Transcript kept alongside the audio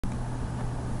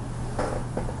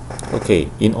Okay,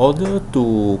 in order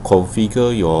to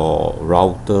configure your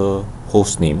router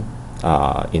hostname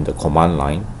in the command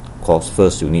line, of course,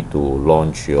 first you need to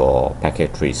launch your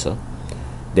packet tracer.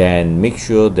 Then make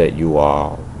sure that you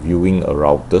are viewing a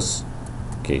routers.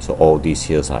 Okay, so all these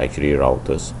here are actually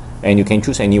routers, and you can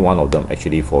choose any one of them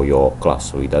actually for your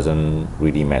class, so it doesn't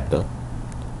really matter.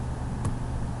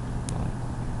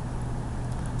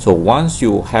 So once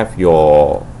you have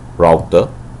your router,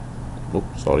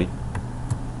 oops, sorry.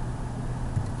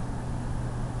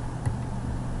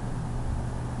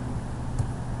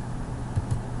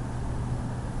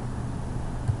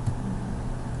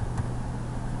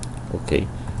 Okay,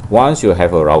 once you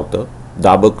have a router,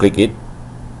 double click it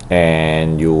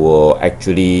and you will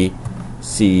actually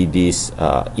see this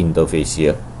interface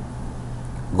here.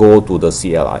 Go to the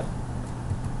CLI.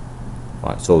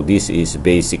 Right, so this is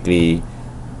basically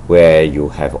where you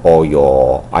have all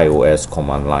your iOS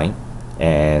command line,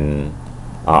 and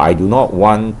I do not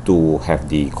want to have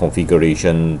the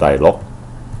configuration dialog,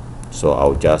 so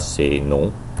I'll just say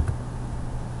no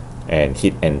and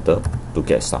hit enter to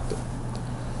get started.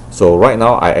 So right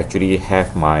now I actually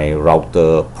have my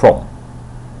router prompt,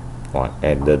 right,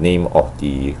 and the name of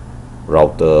the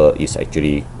router is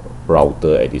actually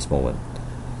router at this moment.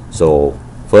 So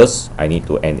first I need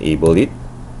to enable it.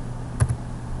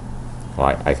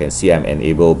 Right, I can see I'm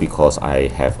enabled because I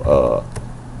have a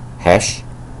hash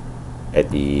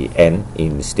at the end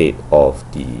instead of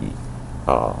the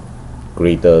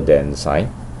greater than sign.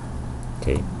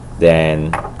 Okay,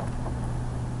 then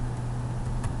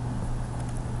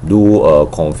do a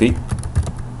config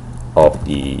of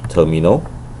the terminal,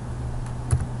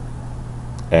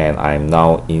 and I'm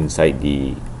now inside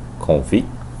the config,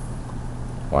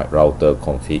 right, router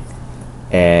config,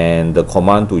 and the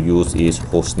command to use is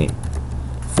hostname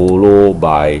followed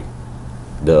by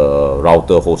the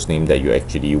router hostname that you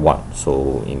actually want.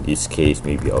 So in this case,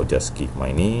 maybe I'll just give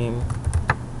my name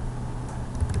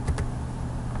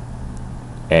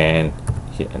and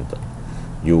hit enter.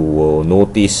 You will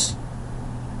notice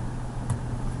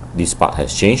this part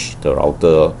has changed. The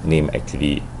router name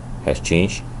actually has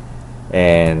changed,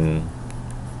 and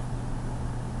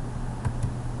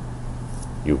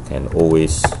you can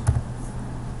always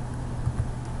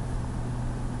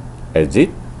exit.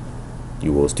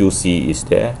 You will still see it's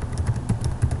there,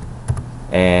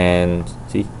 and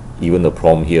see, even the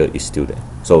prompt here is still there.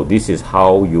 So this is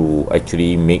how you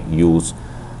actually make use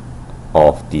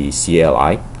of the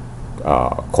CLI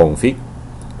config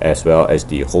as well as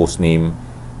the hostname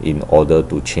in order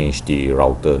to change the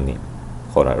router name,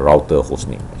 or router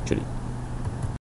hostname actually.